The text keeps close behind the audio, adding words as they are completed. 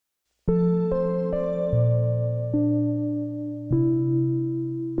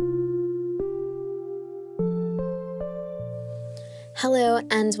Hello,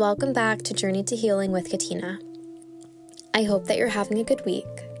 and welcome back to Journey to Healing with Katina. I hope that you're having a good week.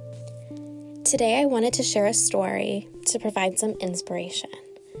 Today I wanted to share a story to provide some inspiration.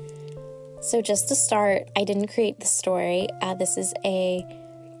 So just to start, I didn't create the story. This is a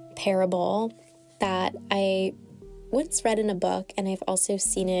parable that I once read in a book, and I've also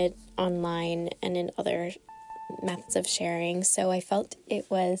seen it online and in other methods of sharing. So I felt it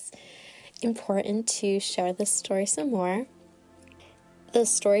was important to share this story some more. The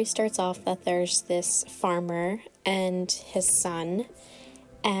story starts off that there's this farmer and his son,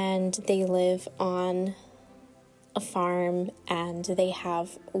 and they live on a farm, and they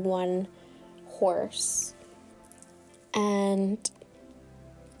have one horse. And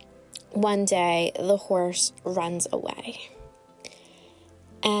one day, the horse runs away.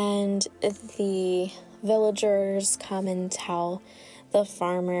 And the villagers come and tell the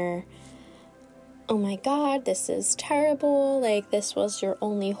farmer, "Oh my God, this is terrible. Like, this was your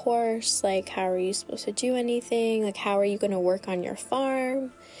only horse. Like, how are you supposed to do anything? Like, how are you going to work on your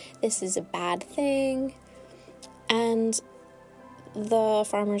farm? This is a bad thing." And the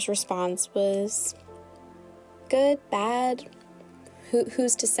farmer's response was, "Good, bad,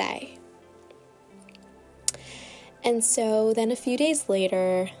 who's to say?" And so then a few days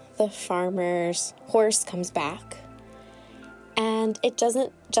later, the farmer's horse comes back. And it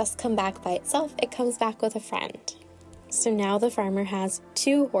doesn't just come back by itself, it comes back with a friend. So now the farmer has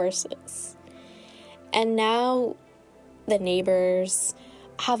two horses. And now the neighbors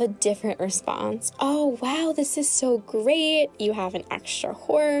have a different response. "Oh, wow, this is so great. You have an extra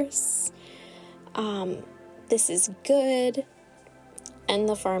horse. This is good." And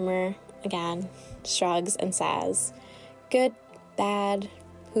the farmer, again, shrugs and says, "Good, bad,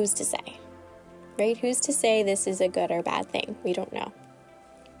 who's to say?" Right? Who's to say this is a good or bad thing? We don't know.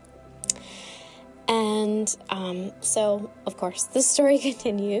 And so, of course, the story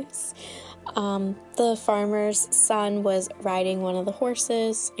continues. The farmer's son was riding one of the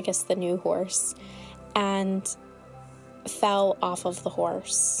horses, I guess the new horse, and fell off of the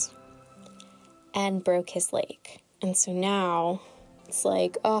horse and broke his leg. And so now it's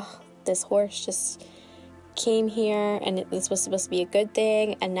like, oh, this horse just came here and this was supposed to be a good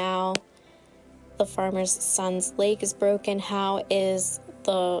thing, and now the farmer's son's leg is broken. How is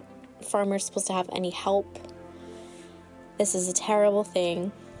the farmer supposed to have any help? This is a terrible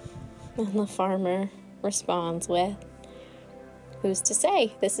thing. And the farmer responds with, "Who's to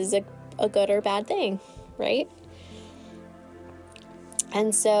say this is a good or bad thing," right?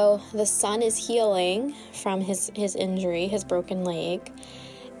 And so the son is healing from his injury, his broken leg,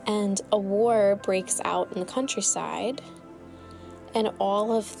 and a war breaks out in the countryside. And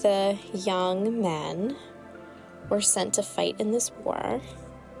all of the young men were sent to fight in this war.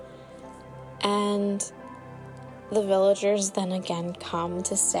 And the villagers then again come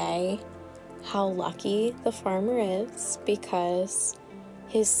to say how lucky the farmer is because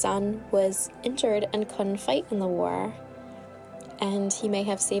his son was injured and couldn't fight in the war. And he may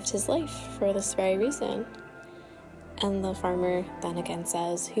have saved his life for this very reason. And the farmer then again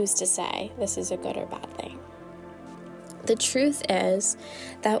says, "Who's to say this is a good or bad thing?" The truth is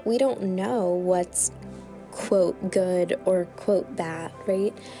that we don't know what's, quote, good or, quote, bad,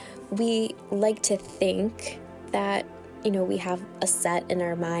 right? We like to think that, we have a set in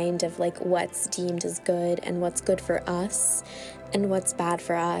our mind of like what's deemed as good and what's good for us and what's bad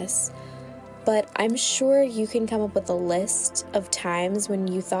for us. But I'm sure you can come up with a list of times when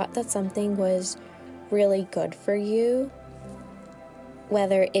you thought that something was really good for you,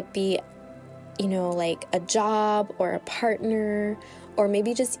 whether it be like a job or a partner, or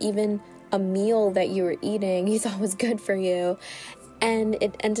maybe just even a meal that you were eating you thought was good for you, and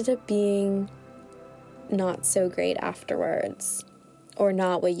it ended up being not so great afterwards, or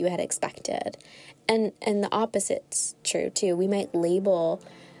not what you had expected. And the opposite's true too. We might label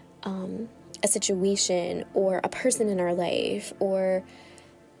a situation or a person in our life or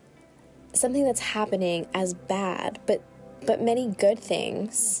something that's happening as bad, but many good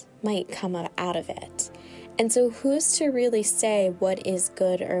things might come out of it. And so who's to really say what is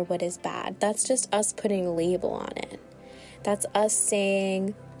good or what is bad? That's just us putting a label on it. That's us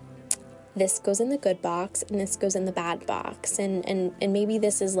saying this goes in the good box and this goes in the bad box, and maybe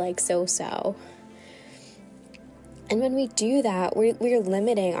this is like so. And when we do that, we're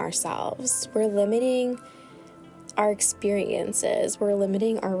limiting ourselves. We're limiting our experiences. We're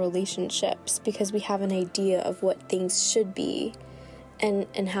limiting our relationships because we have an idea of what things should be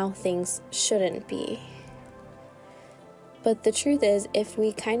and how things shouldn't be. But the truth is, if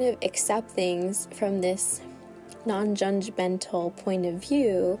we kind of accept things from this non-judgmental point of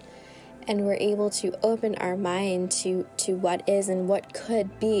view and we're able to open our mind to what is and what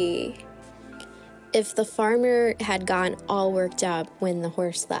could be. If the farmer had gotten all worked up when the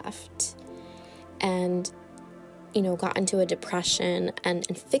horse left and, got into a depression and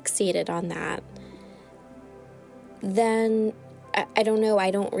fixated on that, then I don't know,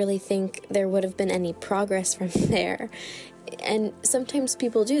 I don't really think there would have been any progress from there. And sometimes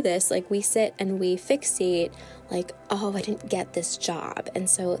people do this, like we sit and we fixate, like, oh, I didn't get this job, and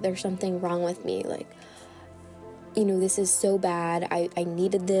so there's something wrong with me, like, this is so bad, I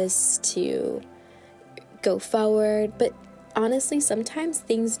needed this to go forward. But honestly, sometimes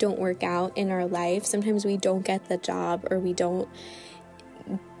things don't work out in our life. Sometimes we don't get the job, or we don't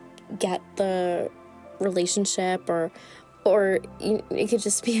get the relationship, or it could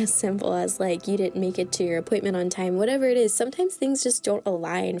just be as simple as, like, you didn't make it to your appointment on time. Whatever it is, sometimes things just don't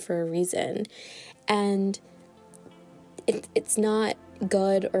align for a reason, and it's not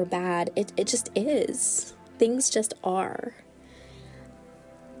good or bad. It just is. Things just are.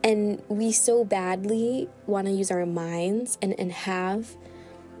 And we so badly want to use our minds and have,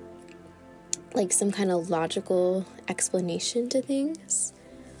 like, some kind of logical explanation to things.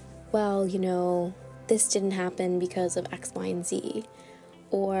 Well, this didn't happen because of X, Y, and Z.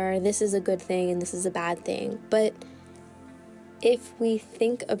 Or this is a good thing and this is a bad thing. But if we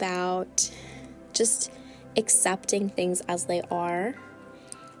think about just accepting things as they are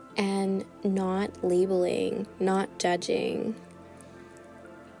and not labeling, not judging,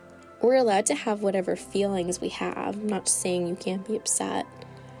 we're allowed to have whatever feelings we have. I'm not saying you can't be upset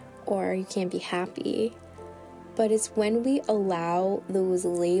or you can't be happy, but it's when we allow those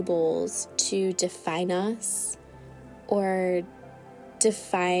labels to define us or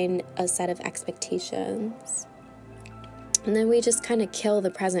define a set of expectations. And then we just kind of kill the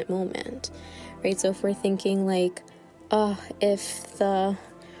present moment, right? So if we're thinking like, oh, if the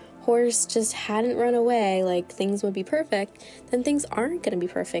horse just hadn't run away, like, things would be perfect, then things aren't going to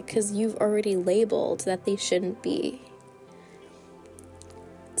be perfect because you've already labeled that they shouldn't be.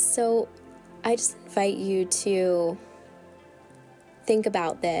 So I just invite you to think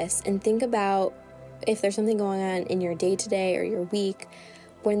about this and think about if there's something going on in your day-to-day or your week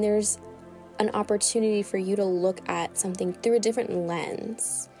when there's an opportunity for you to look at something through a different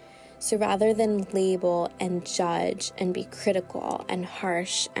lens. So rather than label and judge and be critical and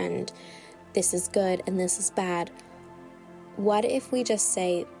harsh and this is good and this is bad, what if we just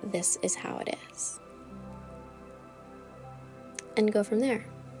say this is how it is? And go from there.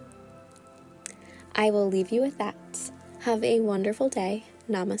 I will leave you with that. Have a wonderful day.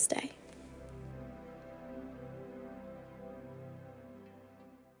 Namaste.